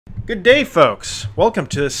Good day, folks. Welcome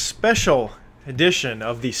to this special edition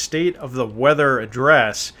of the State of the Weather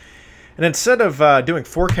Address. And instead of doing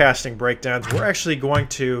forecasting breakdowns, we're actually going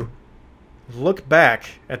to look back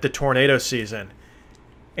at the tornado season.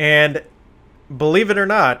 And believe it or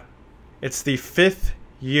not, it's the 5th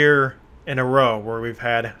year in a row where we've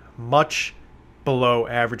had much below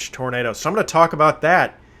average tornadoes. So I'm going to talk about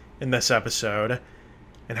that in this episode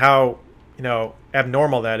and how,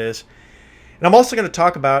 abnormal that is. And I'm also going to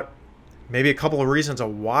talk about maybe a couple of reasons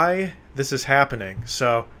of why this is happening.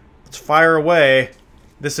 So let's fire away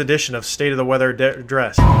this edition of State of the Weather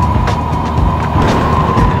Address.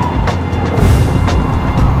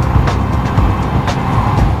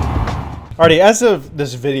 Alrighty, as of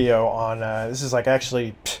this video on, this is like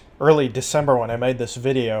actually early December when I made this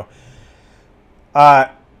video.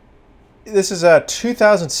 This is a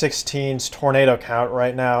 2016's tornado count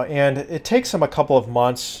right now, and it takes them a couple of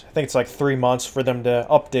months. I think it's like 3 months for them to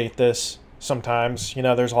update this sometimes.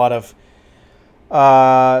 There's a lot of,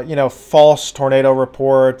 false tornado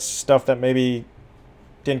reports, stuff that maybe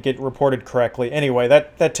didn't get reported correctly. Anyway,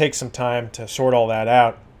 that takes some time to sort all that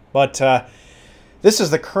out. But this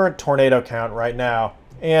is the current tornado count right now.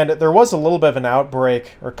 And there was a little bit of an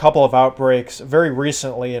outbreak, or a couple of outbreaks, very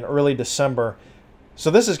recently in early December. So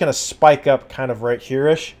this is going to spike up kind of right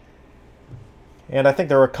here-ish. And I think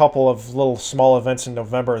there were a couple of little small events in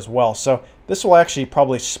November as well. So this will actually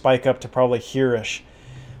probably spike up to probably here-ish.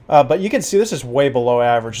 But you can see this is way below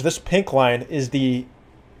average. This pink line is the,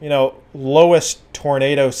 lowest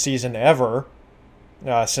tornado season ever.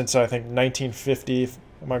 Since I think 1950, if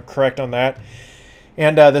I'm correct on that.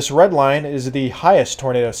 And this red line is the highest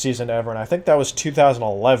tornado season ever. And I think that was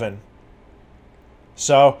 2011.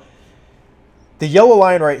 So the yellow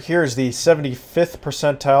line right here is the 75th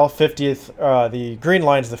percentile, 50th. The green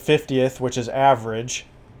line is the 50th, which is average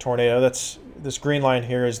tornado. This green line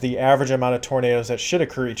here is the average amount of tornadoes that should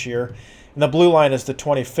occur each year. And the blue line is the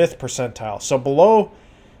 25th percentile. So below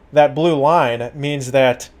that blue line means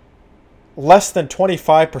that less than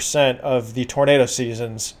 25% of the tornado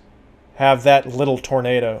seasons have that little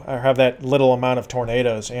tornado, or have that little amount of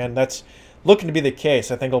tornadoes. And that's looking to be the case.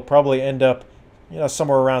 I think it'll probably end up,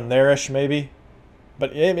 somewhere around there-ish maybe.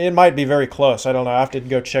 But it might be very close. I don't know. I have to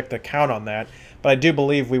go check the count on that. But I do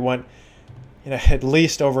believe we went, at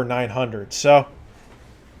least over 900. So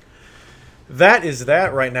that is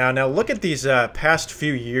that right now. Now look at these past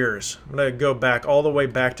few years. I'm going to go back all the way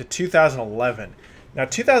back to 2011. Now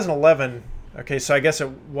 2011, okay, so I guess it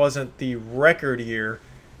wasn't the record year.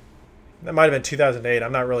 That might have been 2008.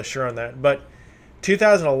 I'm not really sure on that. But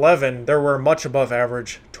 2011, there were much above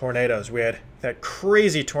average tornadoes. We had that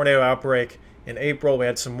crazy tornado outbreak in April. We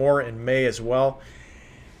had some more in May as well.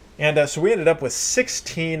 And so we ended up with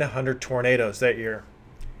 1,600 tornadoes that year.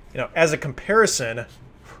 As a comparison,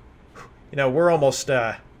 we're almost,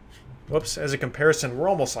 as a comparison, we're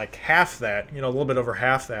almost like half that, a little bit over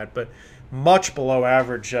half that, but much below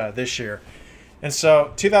average this year. And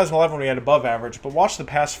so 2011 we had above average, but watch the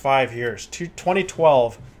past 5 years.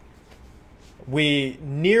 2012, we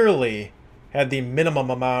nearly had the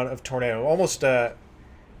minimum amount of tornado, almost a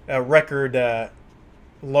record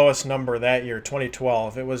lowest number that year,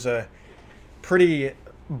 2012. It was a pretty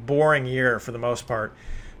boring year for the most part.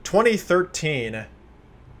 2013, and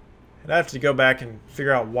I have to go back and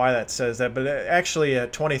figure out why that says that, but actually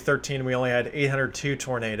 2013 we only had 802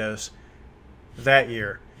 tornadoes that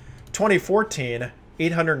year. 2014,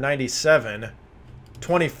 897.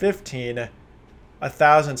 2015,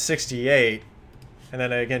 1,068. And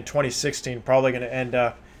then again, 2016 probably going to end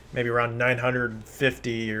up maybe around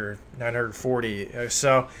 950 or 940.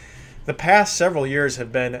 So the past several years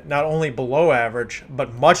have been not only below average,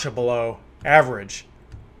 but much below average.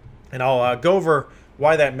 And I'll go over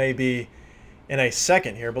why that may be in a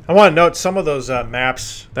second here. But I want to note some of those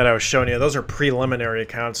maps that I was showing you, those are preliminary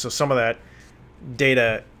accounts. So some of that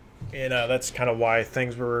data, that's kind of why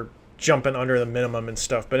things were jumping under the minimum and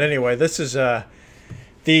stuff. But anyway, this is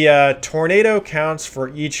the tornado counts for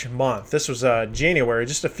each month. This was January,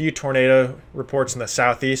 just a few tornado reports in the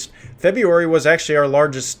southeast. February was actually our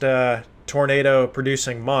largest tornado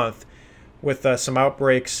producing month, with some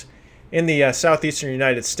outbreaks in the southeastern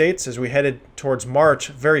United States. As we headed towards March,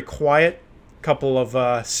 very quiet. Couple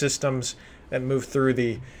of systems that moved through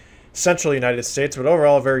the central United States, but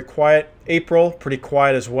overall very quiet. April, pretty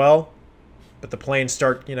quiet as well, but the planes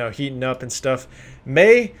start heating up and stuff.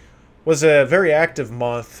 May was a very active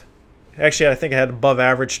month. Actually, I think I had above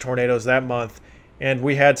average tornadoes that month, and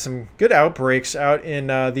we had some good outbreaks out in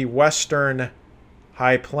the western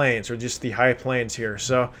high plains, or just the high plains here.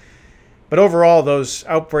 So, but overall, those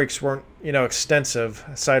outbreaks weren't extensive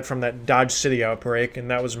aside from that Dodge City outbreak, and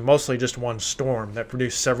that was mostly just one storm that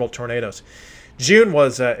produced several tornadoes. June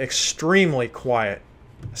was extremely quiet,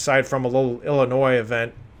 aside from a little Illinois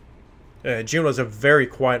event. June was a very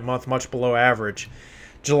quiet month, much below average.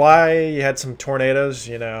 July, you had some tornadoes.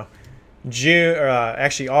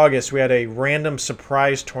 Actually August, we had a random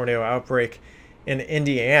surprise tornado outbreak in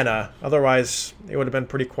Indiana. Otherwise, it would have been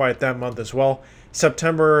pretty quiet that month as well.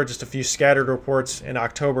 September, just a few scattered reports. In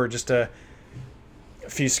October, just a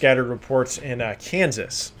few scattered reports in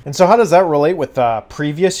Kansas. And so how does that relate with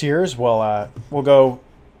previous years? Well, we'll go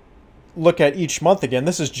look at each month again.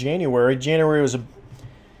 This is January. January was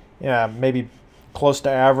maybe close to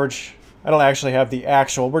average. I don't actually have the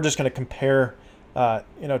actual. We're just going to compare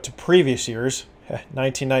to previous years.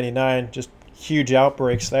 1999, just huge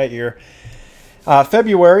outbreaks that year.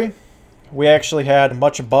 February, we actually had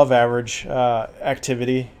much above average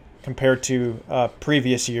activity compared to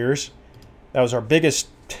previous years. That was our biggest,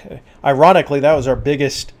 ironically, that was our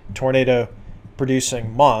biggest tornado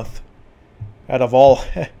producing month out of all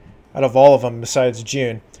of them besides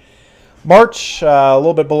June. March, a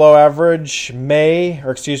little bit below average.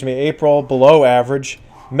 April, below average.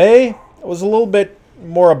 May was a little bit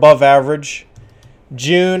more above average.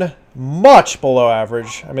 June, much below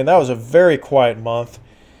average. I mean, that was a very quiet month.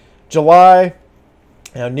 July,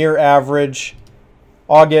 near average.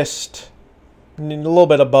 August, a little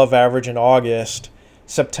bit above average in August.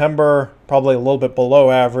 September, probably a little bit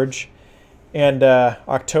below average. And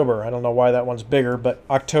October, I don't know why that one's bigger, but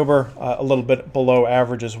October, a little bit below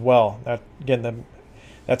average as well.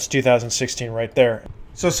 That's 2016 right there.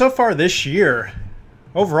 So far this year,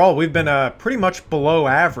 overall, we've been pretty much below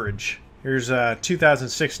average. Here's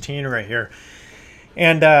 2016 right here.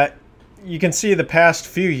 And you can see the past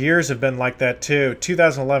few years have been like that too.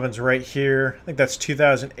 2011's right here. I think that's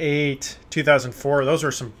 2008, 2004. Those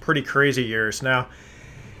were some pretty crazy years. Now,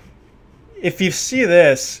 if you see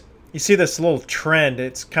this little trend.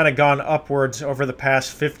 It's kind of gone upwards over the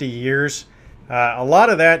past 50 years. A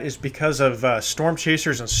lot of that is because of storm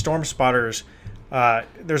chasers and storm spotters.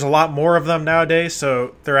 There's a lot more of them nowadays,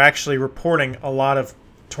 so they're actually reporting a lot of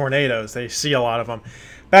tornadoes. They see a lot of them.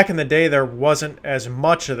 Back in the day, there wasn't as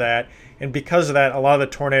much of that, and because of that, a lot of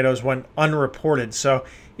the tornadoes went unreported. So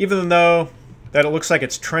even though that it looks like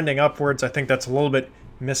it's trending upwards, I think that's a little bit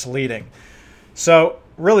misleading. So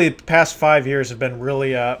really, the past 5 years have been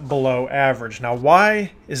really below average. Now,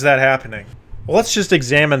 why is that happening? Well, let's just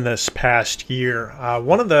examine this past year.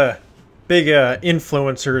 One of the big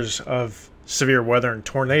influencers of severe weather and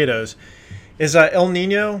tornadoes is El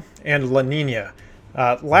Nino and La Nina.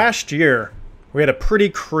 Last year, we had a pretty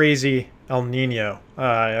crazy El Nino.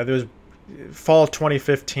 It was fall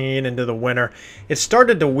 2015 into the winter. It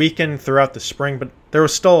started to weaken throughout the spring, but there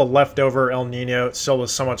was still a leftover El Nino. It still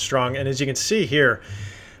was somewhat strong. And as you can see here,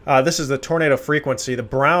 this is the tornado frequency. The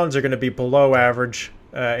browns are going to be below average,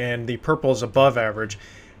 and the purple is above average.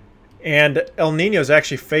 And El Ninos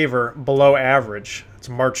actually favor below average. It's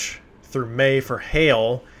March through May for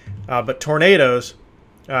hail, but tornadoes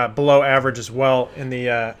below average as well in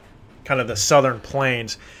the kind of the southern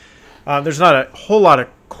plains. There's not a whole lot of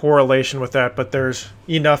correlation with that, but there's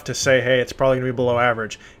enough to say, hey, it's probably going to be below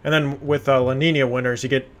average. And then with La Nina winters, you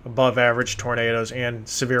get above average tornadoes and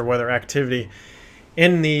severe weather activity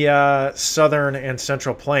in the southern and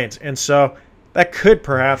central plains. And so that could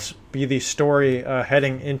perhaps be the story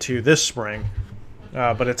heading into this spring.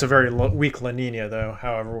 But it's a very weak La Nina, though,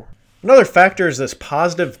 however. Another factor is this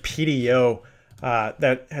positive PDO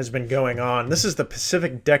that has been going on. This is the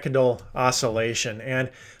Pacific Decadal Oscillation. And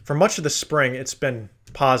for much of the spring, it's been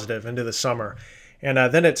positive into the summer. And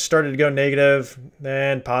then it started to go negative,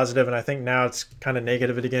 then positive, and I think now it's kind of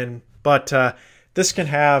negative again. But this can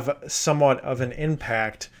have somewhat of an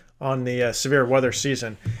impact on the severe weather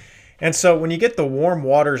season. And so when you get the warm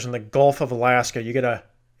waters in the Gulf of Alaska, you get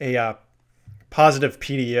a positive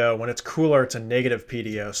PDO. When it's cooler, it's a negative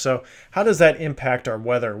PDO. So how does that impact our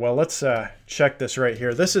weather? Well, let's check this right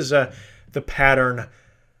here. This is the pattern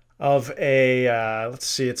of a, let's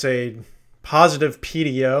see, it's a positive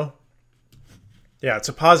PDO. Yeah, it's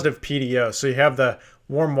a positive PDO. So you have the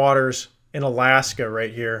warm waters in Alaska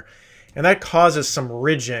right here. And that causes some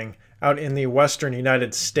ridging out in the western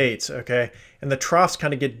United States, okay? And the troughs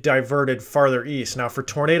kind of get diverted farther east. Now, for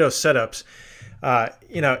tornado setups,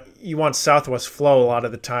 you want southwest flow a lot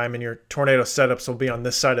of the time, and your tornado setups will be on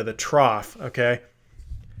this side of the trough, okay?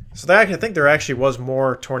 So I think there actually was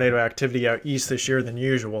more tornado activity out east this year than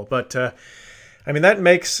usual. But, I mean, that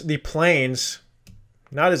makes the plains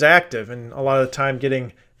not as active and a lot of the time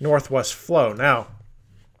getting northwest flow. Now,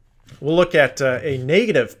 we'll look at a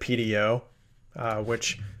negative PDO,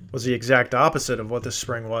 which was the exact opposite of what the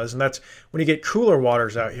spring was. And that's when you get cooler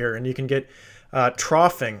waters out here, and you can get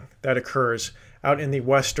troughing that occurs out in the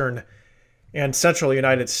western and central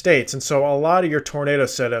United States. And so a lot of your tornado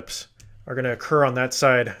setups are going to occur on that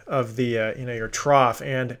side of the your trough.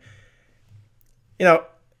 And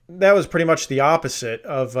that was pretty much the opposite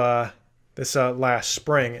of this last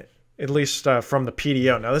spring, at least from the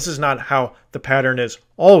PDO. Now, this is not how the pattern is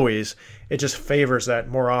always. It just favors that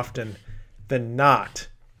more often than not.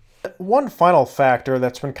 One final factor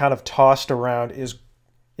that's been kind of tossed around is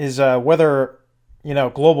whether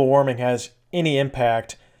global warming has any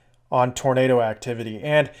impact on tornado activity.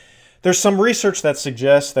 And there's some research that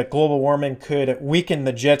suggests that global warming could weaken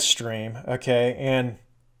the jet stream, okay? And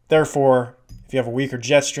therefore, if you have a weaker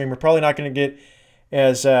jet stream, you're probably not going to get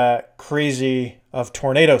as crazy of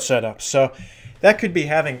tornado setups. So that could be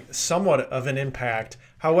having somewhat of an impact.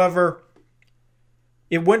 However,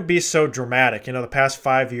 it wouldn't be so dramatic. The past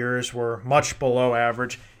 5 years were much below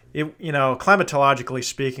average. Climatologically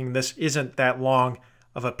speaking, this isn't that long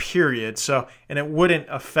of a period, and it wouldn't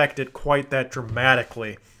affect it quite that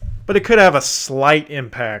dramatically. But it could have a slight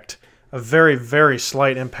impact, a very, very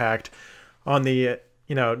slight impact on the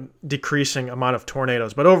decreasing amount of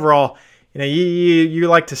tornadoes. But overall, you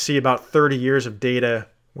like to see about 30 years of data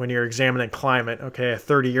when you're examining climate. Okay, a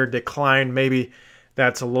 30-year decline, maybe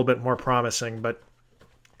that's a little bit more promising, but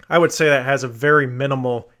I would say that has a very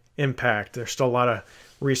minimal impact. There's still a lot of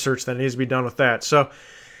research that needs to be done with that. So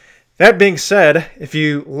that being said, if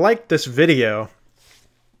you like this video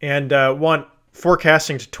and want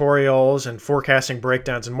forecasting tutorials and forecasting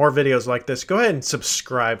breakdowns and more videos like this, go ahead and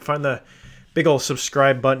subscribe. Find the big old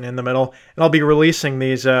subscribe button in the middle, and I'll be releasing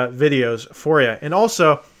these videos for you. And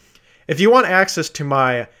also, if you want access to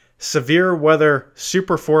my severe weather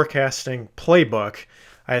super forecasting playbook,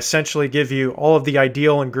 I essentially give you all of the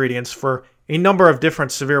ideal ingredients for a number of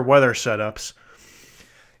different severe weather setups.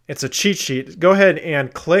 It's a cheat sheet. Go ahead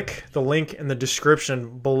and click the link in the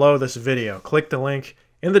description below this video. Click the link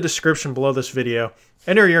in the description below this video.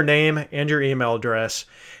 Enter your name and your email address,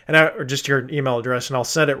 or just your email address, and I'll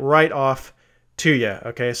send it right off to you.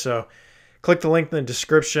 Okay, so click the link in the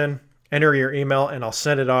description, enter your email, and I'll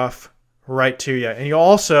send it off right to you. And you'll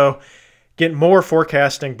also get more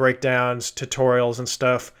forecasting breakdowns, tutorials, and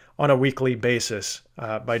stuff on a weekly basis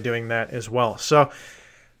by doing that as well. So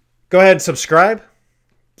go ahead and subscribe.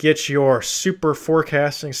 Get your severe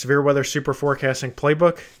weather super forecasting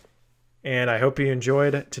playbook. And I hope you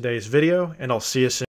enjoyed today's video, and I'll see you soon.